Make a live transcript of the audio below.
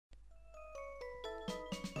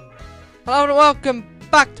Hello and welcome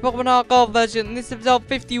back to Pokemon Hardcore version. This is episode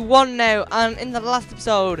 51 now, and in the last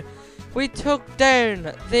episode we took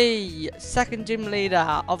down the second gym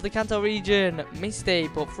leader of the Kanto region, Misty,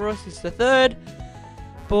 but for us it's the third.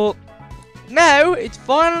 But now it's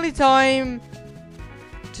finally time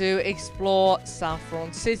to explore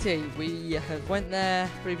Saffron City. We have went there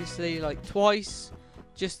previously like twice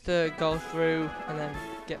just to go through and then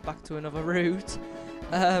get back to another route.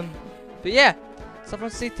 But yeah,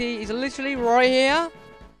 Saffron City is literally right here.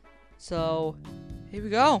 So here we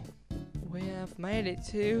go. We have made it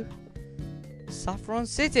to Saffron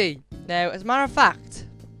City. Now, as a matter of fact,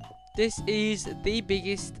 this is the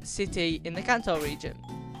biggest city in the Kanto region.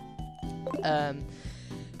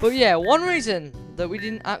 But yeah, one reason that we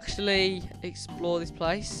didn't actually explore this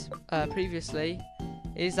place previously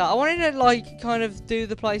is that I wanted to like kind of do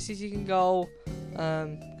the places you can go,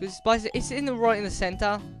 because it's right in the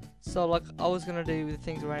center. So like I was gonna do the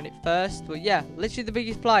things around it first, but yeah, literally the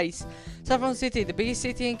biggest place, Saffron City, the biggest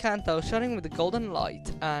city in Kanto, shining with the golden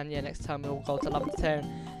light. And yeah, next time we'll go to Lavender Town,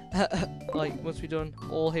 like once we're done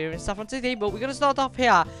all here in Saffron City. But we're gonna start off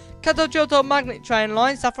here, Kanto Johto Magnet Train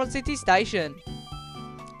Line, Saffron City Station.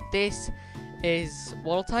 This is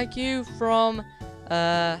what'll take you from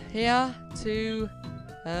here to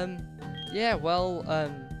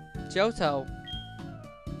Johto.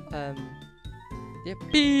 Yeah,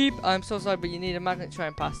 beep. I'm so sorry, but you need a magnet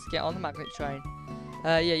train pass to get on the magnet train.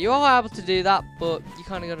 Yeah, you are able to do that, but you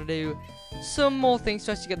kind of got to do some more things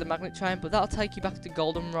to actually get the magnet train. But that'll take you back to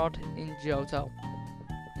Goldenrod in Johto.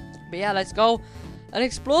 But yeah, let's go and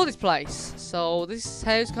explore this place. So this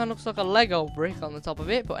house kind of looks like a Lego brick on the top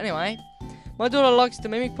of it. But anyway, my daughter likes to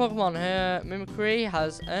mimic Pokemon. Her mimicry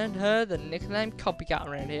has earned her the nickname Copycat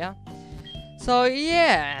around here. So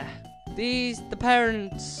yeah, the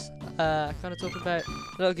parents kind of talking about the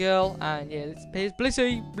little girl, and yeah, here's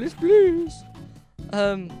Blissey, Bliss.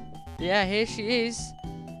 Yeah, here she is.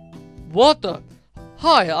 What the?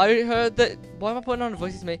 Hi, I heard that. Why am I putting on a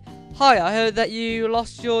voice to me? Hi, I heard that you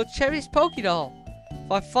lost your cherished Pokédoll.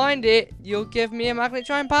 If I find it, you'll give me a magnet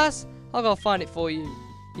train pass. I'll go find it for you.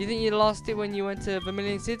 You think you lost it when you went to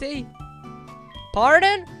Vermilion City?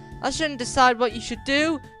 Pardon? I shouldn't decide what you should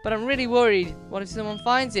do, but I'm really worried. What if someone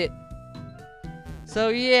finds it? So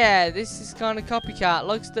yeah, this is kind of Copycat,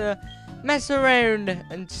 likes to mess around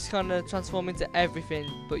and just kind of transform into everything.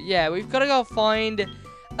 But yeah, we've got to go find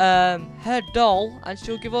her doll, and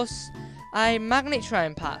she'll give us a magnet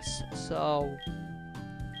train pass. So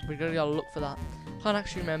we're gonna go look for that. Can't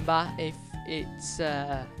actually remember if it's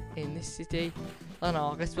in this city. I don't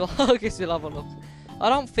know. I guess we'll have a look. I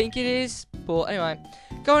don't think it is, but anyway,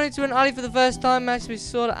 going into an alley for the first time makes me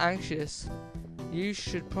sort of anxious. You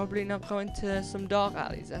should probably not go into some dark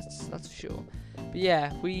alleys, that's for sure. But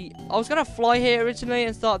yeah, I was gonna fly here originally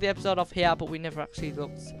and start the episode off here, but we never actually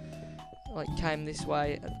came this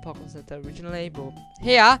way at the Pokemon Center originally. But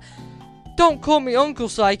here, don't call me Uncle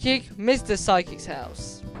Psychic, Mr. Psychic's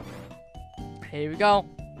house. Here we go.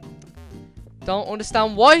 Don't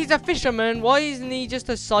understand why he's a fisherman. Why isn't he just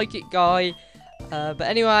a psychic guy? But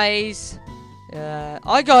anyways,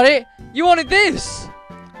 I got it. You wanted this.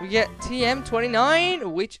 We get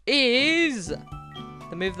TM29, which is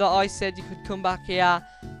the move that I said you could come back here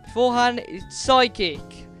beforehand. It's Psychic.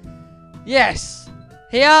 Yes,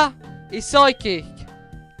 here is Psychic.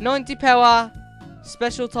 90 power,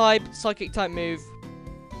 special type, Psychic type move,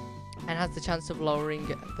 and has the chance of lowering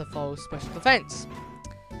the foe's special defense,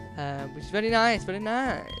 which is very nice, very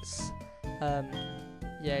nice.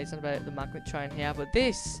 Yeah, it's not about the magnet train here, but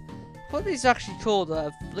what is actually called?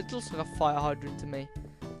 It looks like a fire hydrant to me.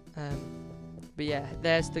 But yeah,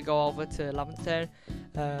 there's to go over to Lavender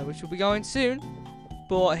Town, which will be going soon.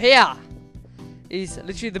 But here is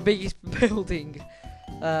literally the biggest building,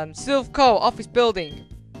 Silphco office building.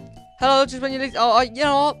 Hello, just when you leave. Oh, you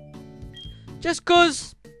know what? Just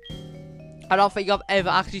cause I don't think I've ever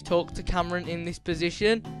actually talked to Cameron in this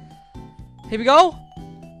position. Here we go.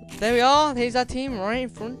 There we are. Here's our team right in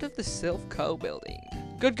front of the Silphco building.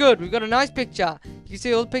 Good. We've got a nice picture. You can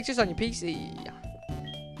see all the pictures on your PC.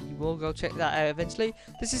 We'll go check that out eventually.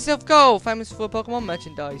 This is Silphco, famous for Pokemon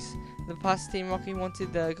merchandise. In the past, Team Rocky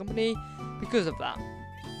wanted the company because of that.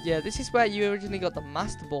 Yeah, this is where you originally got the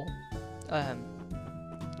Master Ball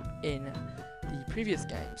in the previous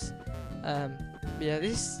games. Yeah,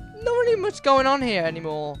 there's not really much going on here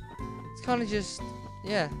anymore. It's kind of just,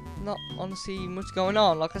 yeah, not honestly much going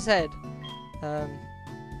on, like I said.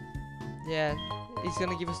 Yeah, he's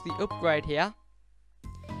going to give us the upgrade here,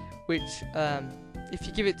 which, if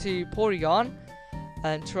you give it to Porygon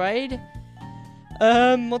and trade,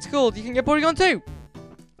 what's it called? You can get Porygon too.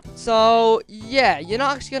 So yeah, you're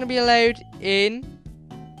not actually gonna be allowed in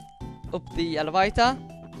up the elevator.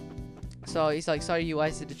 So he's like, sorry you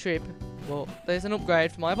wasted the trip, but there's an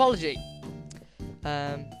upgrade for my apology.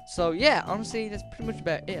 So yeah, honestly, that's pretty much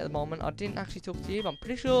about it at the moment. I didn't actually talk to you, but I'm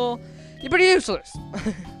pretty sure you're pretty useless.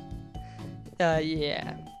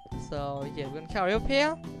 Yeah. So yeah, we're gonna carry up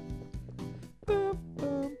here.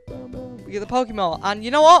 We get the Pokemon, and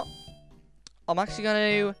you know what? I'm actually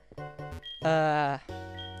gonna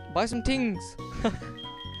buy some things.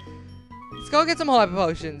 Let's go get some hyper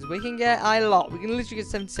potions. We can get a lot. We can literally get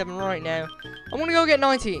 77 right now. I'm gonna go get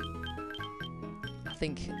 19. I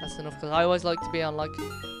think that's enough because I always like to be on like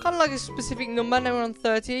kind of like a specific number. Now we're on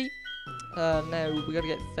 30. Now we gotta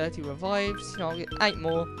get 30 revives. You know, I'll get 8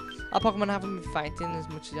 more. Our Pokemon haven't been fighting as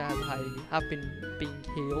much as I have been being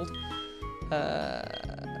healed.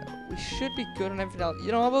 We should be good on everything else.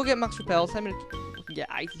 You know, I will get max repels. I'm gonna get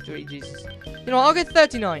 83. Jesus. You know, I'll get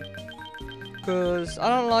 39 because I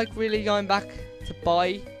don't like really going back to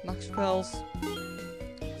buy max repels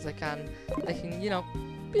because they can, you know,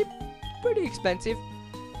 be pretty expensive.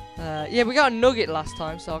 Yeah, we got a nugget last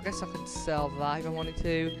time, so I guess I could sell that if I wanted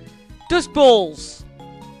to. Dust balls.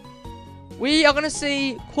 We are going to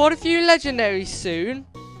see quite a few legendaries soon,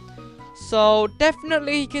 so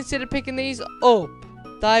definitely consider picking these up.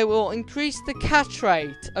 They will increase the catch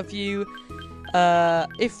rate of you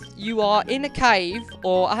if you are in a cave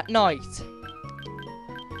or at night.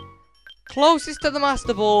 Closest to the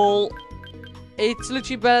Master Ball, it's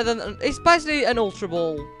literally better than, it's basically an Ultra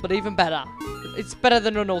Ball, but even better. It's better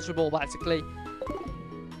than an Ultra Ball, basically.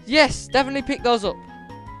 Yes, definitely pick those up.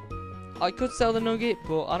 I could sell the nugget,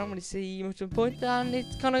 but I don't really see much of a point, and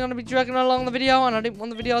it's kind of going to be dragging along the video, and I didn't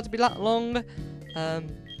want the video to be that long. But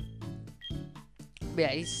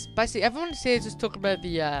yeah, it's basically, everyone here just talking about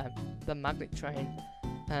the magnet train,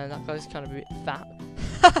 and that guy's kind of a bit fat.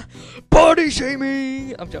 Body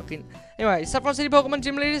shaming! I'm joking. Anyway, Saffron City Pokemon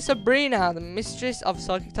Gym Leader Sabrina, the mistress of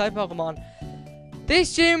Psychic type Pokemon.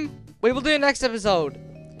 This gym we will do next episode.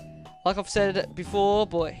 Like I've said before,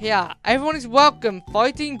 but yeah, everyone is welcome.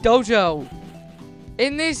 Fighting Dojo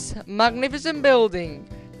in this magnificent building.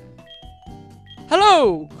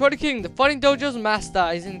 Hello, Karate King, the Fighting Dojo's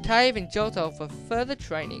master, is in cave in Johto for further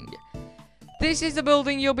training. This is the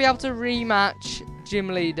building you'll be able to rematch gym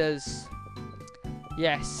leaders.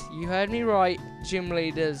 Yes, you heard me right, gym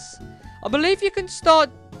leaders. I believe you can start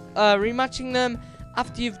rematching them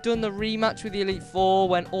after you've done the rematch with the Elite Four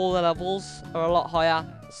when all the levels are a lot higher.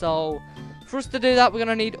 So, for us to do that, we're going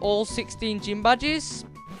to need all 16 gym badges.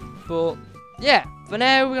 But, yeah, for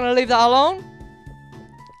now, we're going to leave that alone.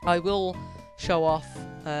 I will show off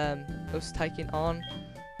us taking on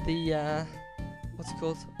the, what's it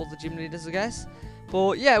called? All the gym leaders, I guess.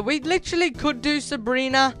 But, yeah, we literally could do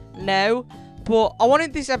Sabrina now. But I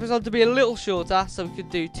wanted this episode to be a little shorter, so we could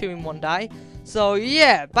do 2 in 1 day. So,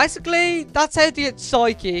 yeah, basically, that's how to get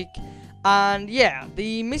Psychic. And, yeah,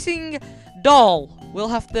 the missing doll we'll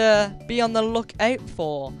have to be on the lookout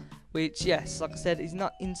for, which, yes, like I said, is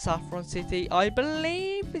not in Saffron City. I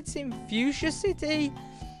believe it's in Fuchsia City.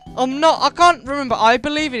 I can't remember. I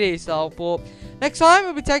believe it is, though. But next time,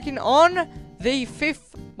 we'll be taking on the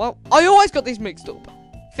 5th. Well, I always got these mixed up.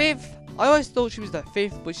 5th. I always thought she was the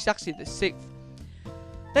 5th, but she's actually the 6th.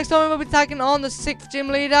 Next time, we'll be taking on the 6th gym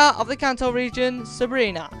leader of the Kanto region,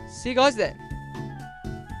 Sabrina. See you guys then.